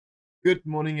Good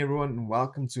morning, everyone, and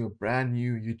welcome to a brand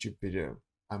new YouTube video.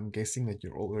 I'm guessing that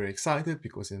you're all very excited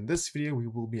because in this video, we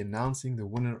will be announcing the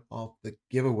winner of the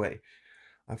giveaway.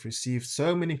 I've received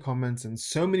so many comments and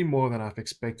so many more than I've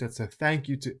expected. So thank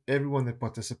you to everyone that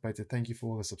participated. Thank you for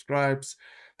all the subscribes.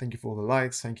 Thank you for all the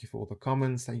likes. Thank you for all the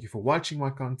comments. Thank you for watching my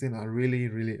content. I really,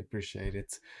 really appreciate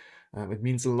it. It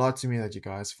means a lot to me that you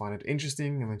guys find it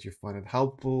interesting and that you find it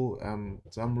helpful.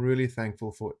 So I'm really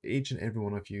thankful for each and every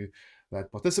one of you that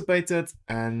participated.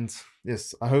 And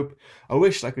yes, I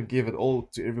wish I could give it all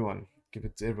to everyone, give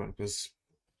it to everyone, because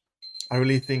I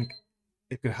really think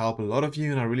it could help a lot of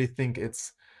you, and I really think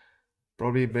it's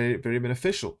probably very, very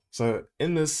beneficial. So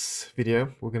in this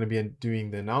video, we're going to be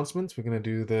doing the announcements. We're going to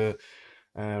do the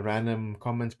random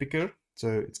comment picker. So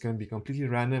it's going to be completely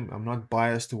random. I'm not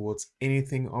biased towards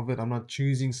anything of it. I'm not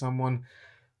choosing someone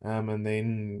and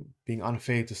then being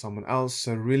unfair to someone else.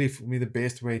 So really, for me, the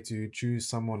best way to choose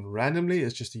someone randomly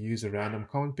is just to use a random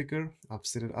comment picker. I've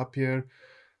set it up here.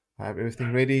 I have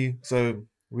everything ready. So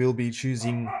we'll be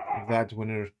choosing that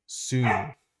winner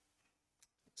soon.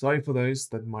 Sorry for those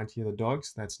that might hear the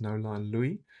dogs. That's Nola and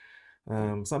Louis.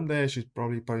 Someday I should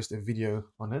probably post a video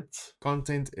on it.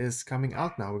 Content is coming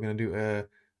out now. We're going to do a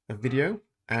video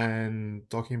and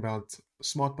talking about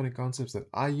smart money concepts that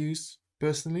I use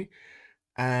personally.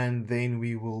 And then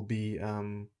we will be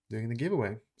doing the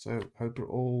giveaway. So hope you're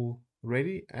all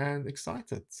ready and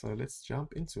excited. So let's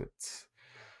jump into it.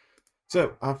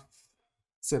 So I've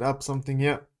set up something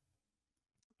here.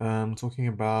 Talking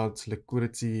about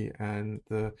liquidity and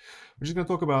we're just going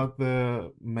to talk about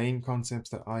the main concepts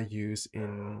that I use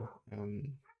in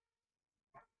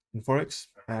Forex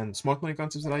and smart money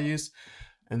concepts that I use,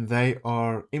 and they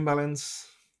are imbalance,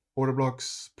 order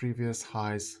blocks, previous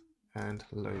highs, and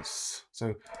lows.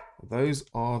 So those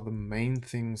are the main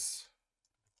things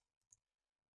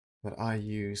that I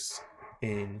use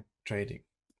in trading.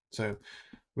 So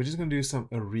we're just going to do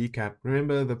a recap.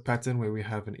 Remember the pattern where we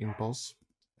have an impulse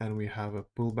and we have a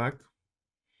pullback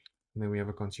and then we have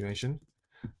a continuation.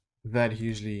 That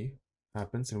usually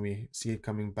happens and we see it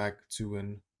coming back to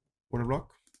an order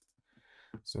block.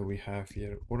 So we have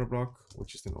here order block,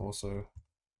 which is then also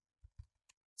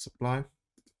supply.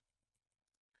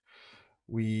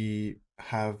 We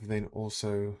have then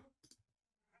also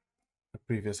a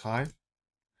previous high,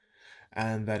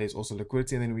 and that is also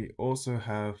liquidity. And then we also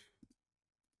have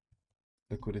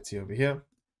liquidity over here,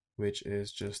 which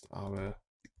is just our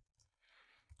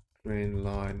trend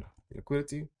line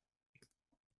liquidity.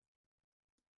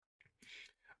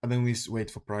 And then we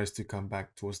wait for price to come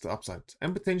back towards the upside.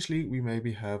 And potentially we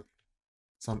maybe have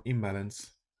some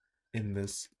imbalance in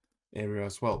this area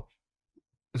as well.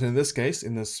 So in this case,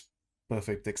 in this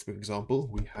perfect textbook example,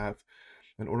 we have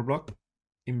an order block,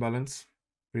 imbalance,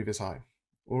 previous high,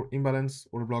 or imbalance,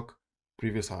 order block,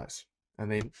 previous highs. And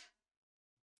then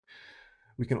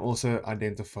we can also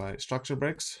identify structure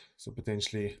breaks. So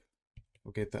potentially,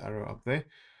 we'll get the arrow up there.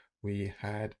 We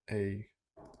had a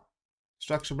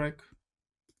structure break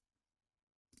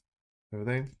over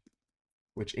there,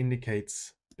 which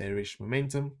indicates bearish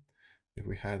momentum. If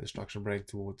we had a structure break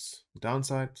towards the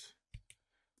downside, let's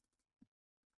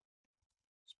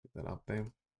put that up there.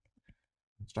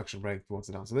 Structure break towards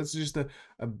the downside. That's just a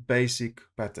basic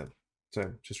pattern.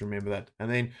 So just remember that. And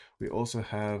then we also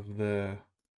have the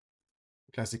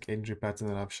classic entry pattern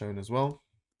that I've shown as well.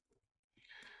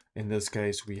 In this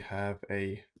case, we have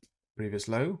a previous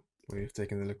low where we've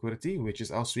taken the liquidity, which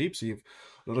is our sweep. So a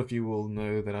lot of you will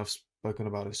know that I've spoken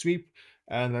about a sweep,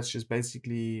 and that's just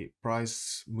basically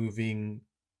price moving,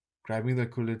 grabbing the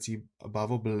liquidity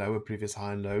above or below a previous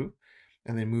high and low,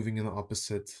 and then moving in the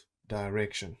opposite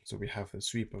direction. So we have a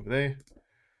sweep over there,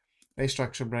 a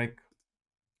structure break,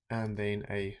 and then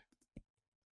a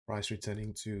price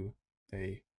returning to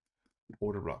a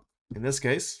order block. In this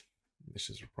case, let's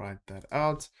just write that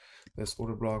out. This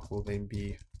order block will then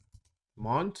be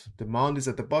demand. Demand is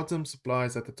at the bottom, supply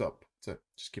is at the top. So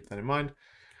just keep that in mind.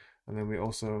 And then we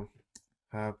also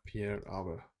have here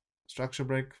our structure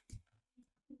break,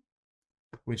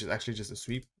 which is actually just a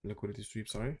sweep, liquidity sweep,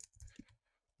 sorry.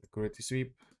 Liquidity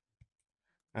sweep.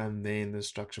 And then the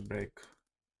structure break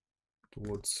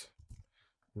towards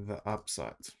the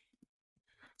upside.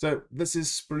 So this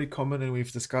is pretty common, and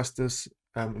we've discussed this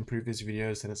in previous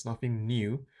videos, and it's nothing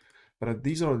new. But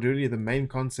these are really the main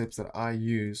concepts that I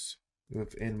use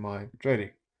within my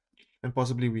trading. And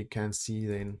possibly we can see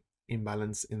then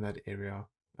imbalance in that area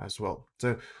as well.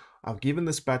 So I've given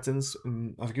these patterns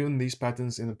in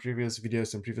the previous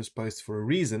videos and previous posts for a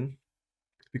reason,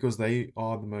 because they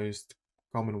are the most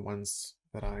common ones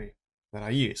that I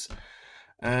use.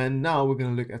 And now we're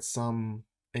going to look at some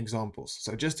examples.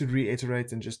 So just to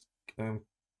reiterate and just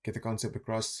get the concept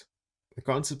across. The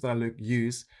concept that I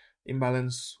use: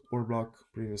 imbalance, order block,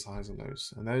 previous highs and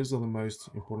lows, and those are the most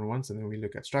important ones. And then we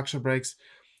look at structure breaks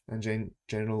and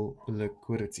general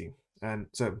liquidity. And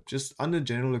so just under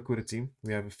general liquidity,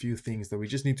 we have a few things that we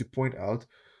just need to point out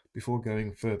before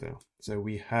going further. So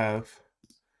we have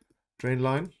trend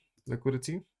line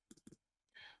liquidity,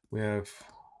 we have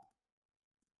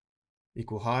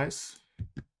equal highs,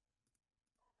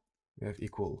 we have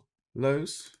equal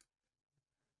lows,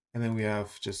 and then we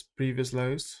have just previous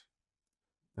lows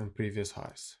and previous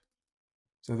highs.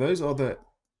 So those are the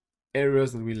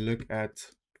areas that we look at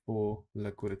for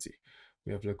liquidity.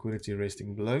 We have liquidity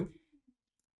resting below,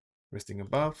 resting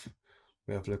above,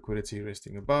 we have liquidity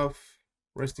resting above,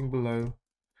 resting below,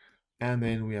 and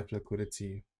then we have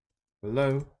liquidity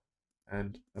below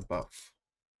and above.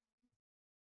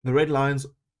 The red lines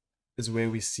is where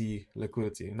we see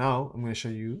liquidity. Now I'm going to show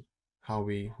you how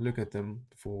we look at them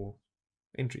for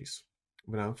entries,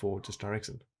 now for just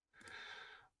direction.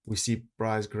 We see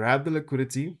price grab the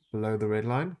liquidity below the red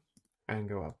line and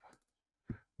go up.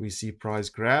 We see price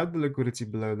grab the liquidity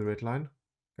below the red line,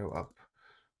 go up.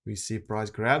 We see price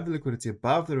grab the liquidity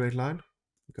above the red line,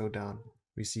 go down.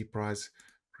 We see price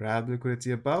grab the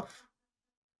liquidity above,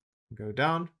 go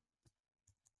down.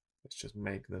 Let's just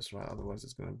make this right, otherwise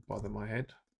it's going to bother my head.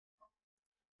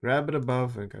 Grab it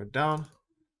above and go down,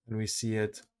 and we see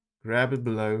it grab it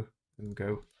below and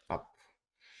go up.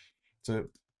 So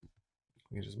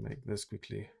let me just make this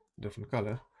quickly a different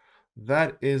color.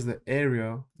 That is the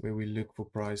area where we look for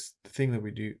price, the thing that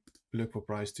we do look for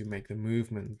price to make the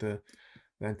movement, the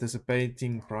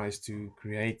anticipating price to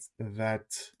create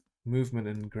that movement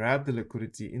and grab the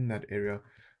liquidity in that area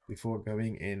before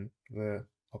going in the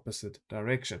opposite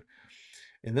direction.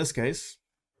 In this case,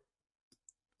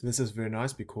 this is very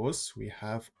nice because we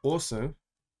have also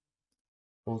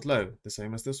hold low, the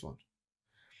same as this one.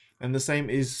 And the same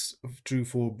is true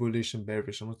for bullish and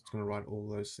bearish. I'm not going to write all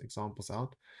those examples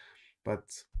out, but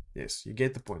yes, you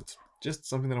get the point. Just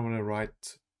something that I want to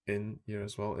write in here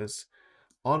as well is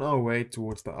on our way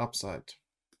towards the upside,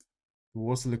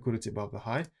 towards the liquidity above the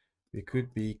high, we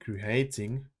could be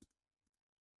creating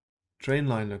trend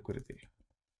line liquidity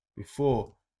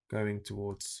before going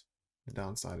towards the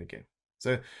downside again.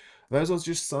 So those are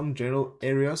just some general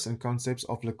areas and concepts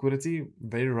of liquidity.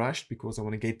 Very rushed because I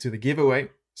want to get to the giveaway.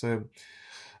 So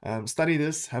study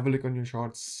this, have a look on your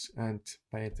charts, and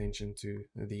pay attention to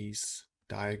these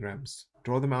diagrams.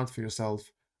 Draw them out for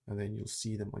yourself, and then you'll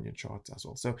see them on your charts as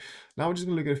well. So now we're just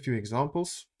going to look at a few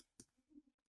examples.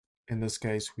 In this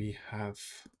case, we have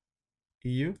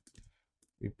EU.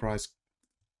 We price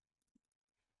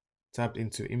tapped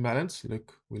into imbalance.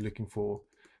 Look, we're looking for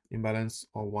imbalance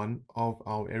on one of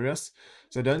our areas.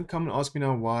 So don't come and ask me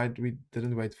now why we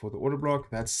didn't wait for the order block.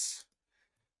 That's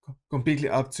completely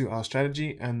up to our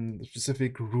strategy and the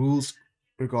specific rules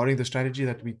regarding the strategy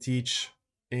that we teach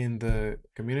in the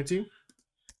community.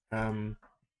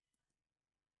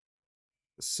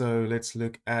 So let's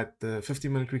look at the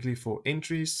 50-minute quickly for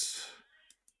entries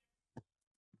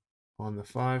on the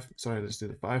 5. Sorry, let's do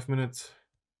the 5-minute.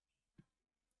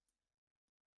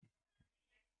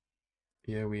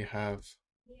 Here we have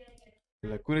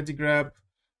liquidity grab.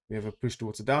 We have a push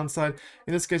towards the downside.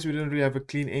 In this case, we didn't really have a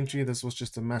clean entry. This was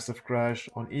just a massive crash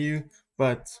on EU,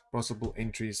 but possible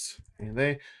entries in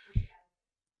there.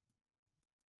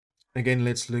 Again,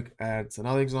 let's look at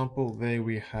another example. There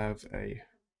we have an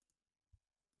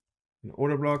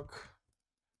order block,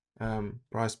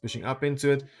 price pushing up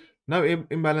into it. No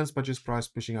imbalance, but just price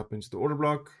pushing up into the order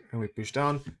block, and we push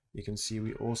down. You can see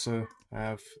we also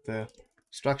have the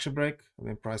structure break, and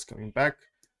then price coming back.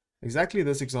 Exactly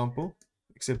this example,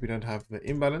 except we don't have the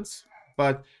imbalance,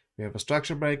 but we have a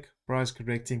structure break, price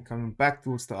correcting, coming back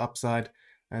towards the upside,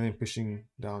 and then pushing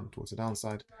down towards the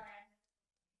downside.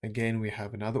 Again, we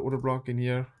have another order block in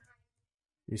here.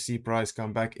 You see price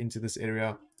come back into this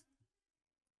area.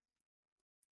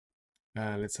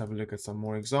 Let's have a look at some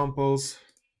more examples.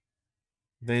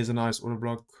 There's a nice order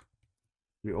block.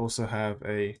 We also have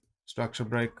a structure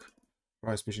break,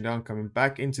 price pushing down, coming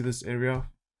back into this area.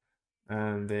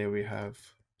 And there we have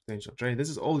potential trade. This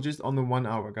is all just on the 1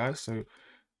 hour, guys. So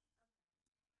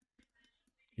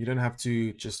you don't have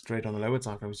to just trade on the lower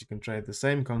time frames. You can trade the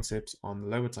same concepts on the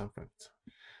lower time frames.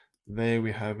 There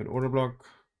we have an order block,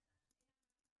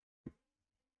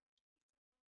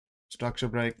 structure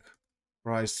break,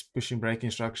 price pushing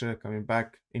breaking structure, coming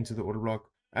back into the order block,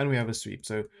 and we have a sweep.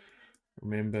 So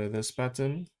remember this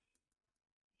pattern,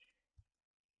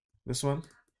 this one,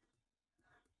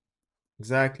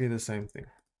 exactly the same thing.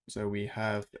 So we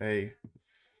have a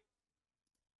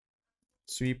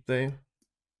sweep there,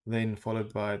 then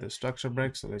followed by the structure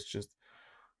break. So let's just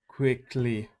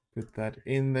quickly put that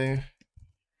in there.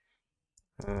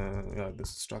 Yeah, this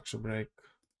is structure break,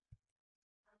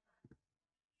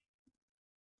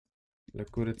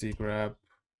 liquidity grab,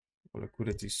 or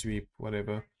liquidity sweep,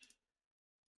 whatever.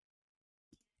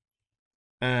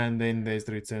 And then there's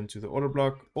the return to the order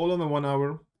block, all on the 1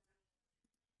 hour.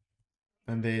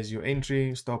 And there's your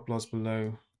entry, stop loss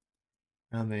below,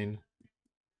 and then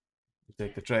you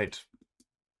take the trade.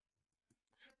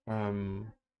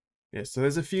 Yeah, so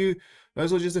there's a few,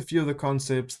 those are just a few of the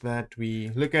concepts that we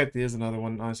look at. Here's another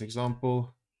one, nice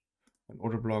example, an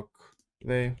order block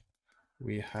there.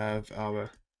 We have our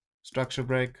structure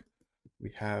break,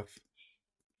 we have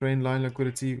trend line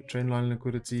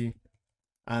liquidity,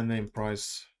 and then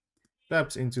price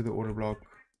taps into the order block,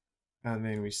 and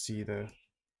then we see the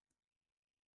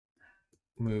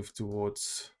move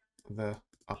towards the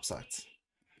upside.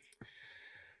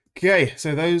 Okay,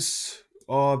 so those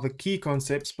are the key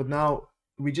concepts, but now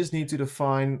we just need to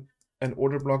define an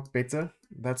order block better.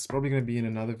 That's probably going to be in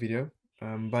another video,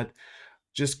 but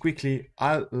just quickly,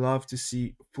 I love to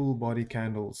see full body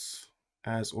candles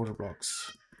as order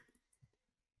blocks.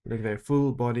 Look there,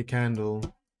 full body candle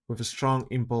with a strong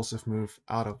impulsive move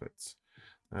out of it.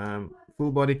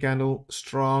 Full body candle,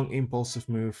 strong impulsive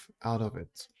move out of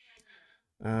it.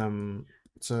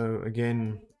 So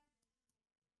again,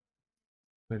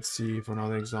 let's see for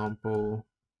another example.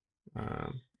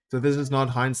 So this is not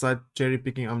hindsight cherry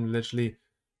picking. I'm literally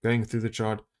going through the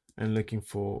chart and looking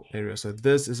for areas. So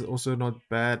this is also not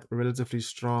bad, relatively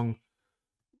strong,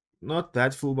 not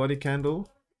that full body candle.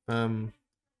 Not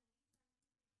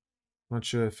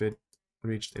sure if it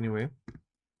reached anywhere.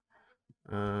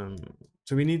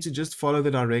 So we need to just follow the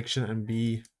direction and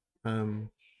be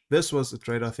this was a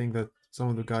trade I think that some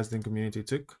of the guys in the community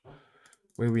took,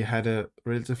 where we had a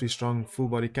relatively strong full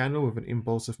body candle with an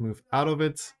impulsive move out of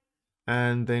it,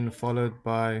 and then followed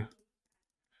by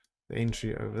the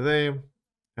entry over there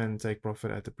and take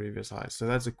profit at the previous high. So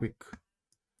that's a quick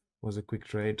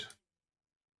trade.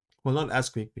 Well, not as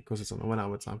quick because it's on a 1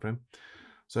 hour time frame.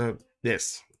 So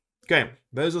yes, okay,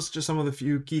 those are just some of the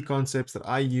few key concepts that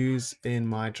I use in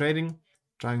my trading,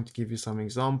 trying to give you some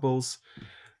examples.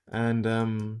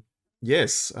 And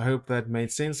yes, I hope that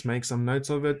made sense. Make some notes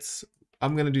of it.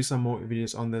 I'm going to do some more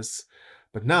videos on this,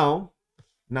 but now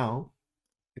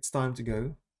it's time to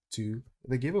go to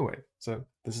the giveaway. So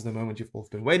this is the moment you've all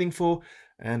been waiting for,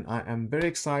 and I am very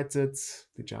excited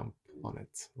to jump on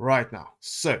it right now.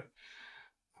 So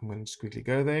I'm going to just quickly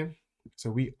go there. So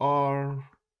we are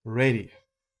ready.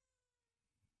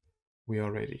 We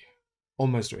are ready.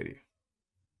 Almost ready.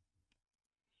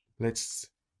 Let's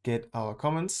get our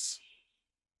comments.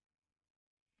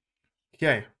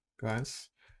 Okay, guys,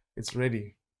 it's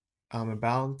ready. I'm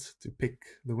about to pick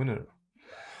the winner.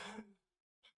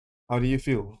 How do you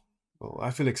feel? Well, I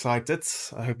feel excited.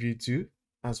 I hope you do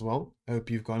as well. I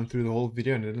hope you've gone through the whole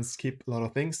video and didn't skip a lot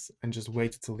of things and just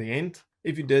waited till the end.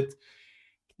 If you did,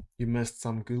 you missed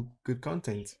some good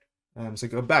content. So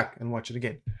go back and watch it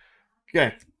again.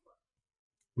 Okay,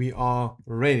 we are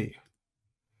ready.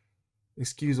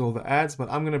 Excuse all the ads, but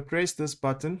I'm going to press this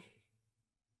button,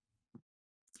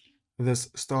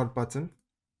 this start button,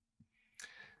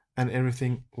 and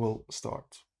everything will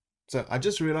start. So I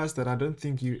just realized that I don't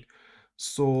think you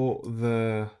saw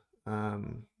the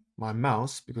my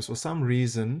mouse, because for some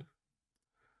reason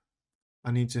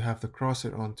I need to have the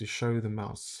crosshair on to show the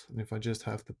mouse, and if I just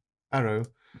have the arrow,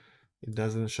 it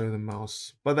doesn't show the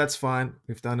mouse, but that's fine.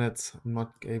 We've done it. I'm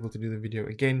not able to do the video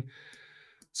again.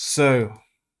 So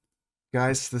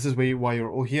guys, this is why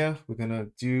you're all here. We're gonna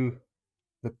do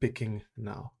the picking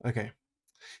now. Okay,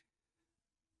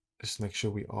 just make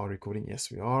sure we are recording. Yes,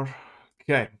 we are.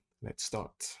 Okay, let's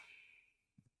start.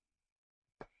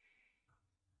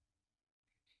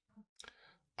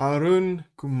 Arun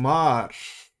Kumar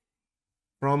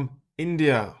from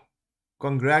India,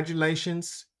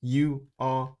 congratulations, you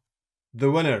are the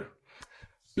winner.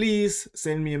 Please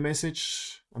send me a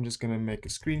message. I'm just gonna make a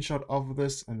screenshot of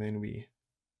this and then we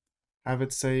have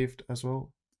it saved as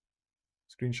well.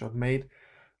 Screenshot made.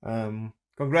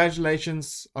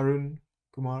 Congratulations, Arun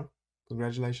Kumar.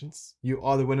 Congratulations. You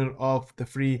are the winner of the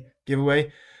free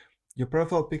giveaway. Your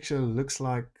profile picture looks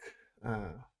like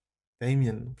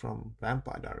Damien from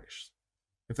Vampire Diaries.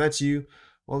 If that's you,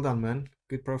 well done, man.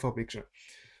 Good profile picture.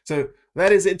 So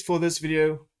that is it for this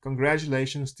video.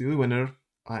 Congratulations to the winner.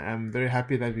 I am very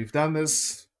happy that we've done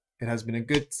this. It has been a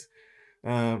good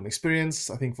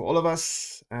experience, I think, for all of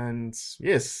us. And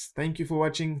yes, thank you for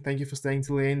watching. Thank you for staying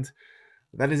till the end.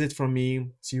 That is it from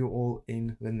me. See you all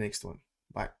in the next one.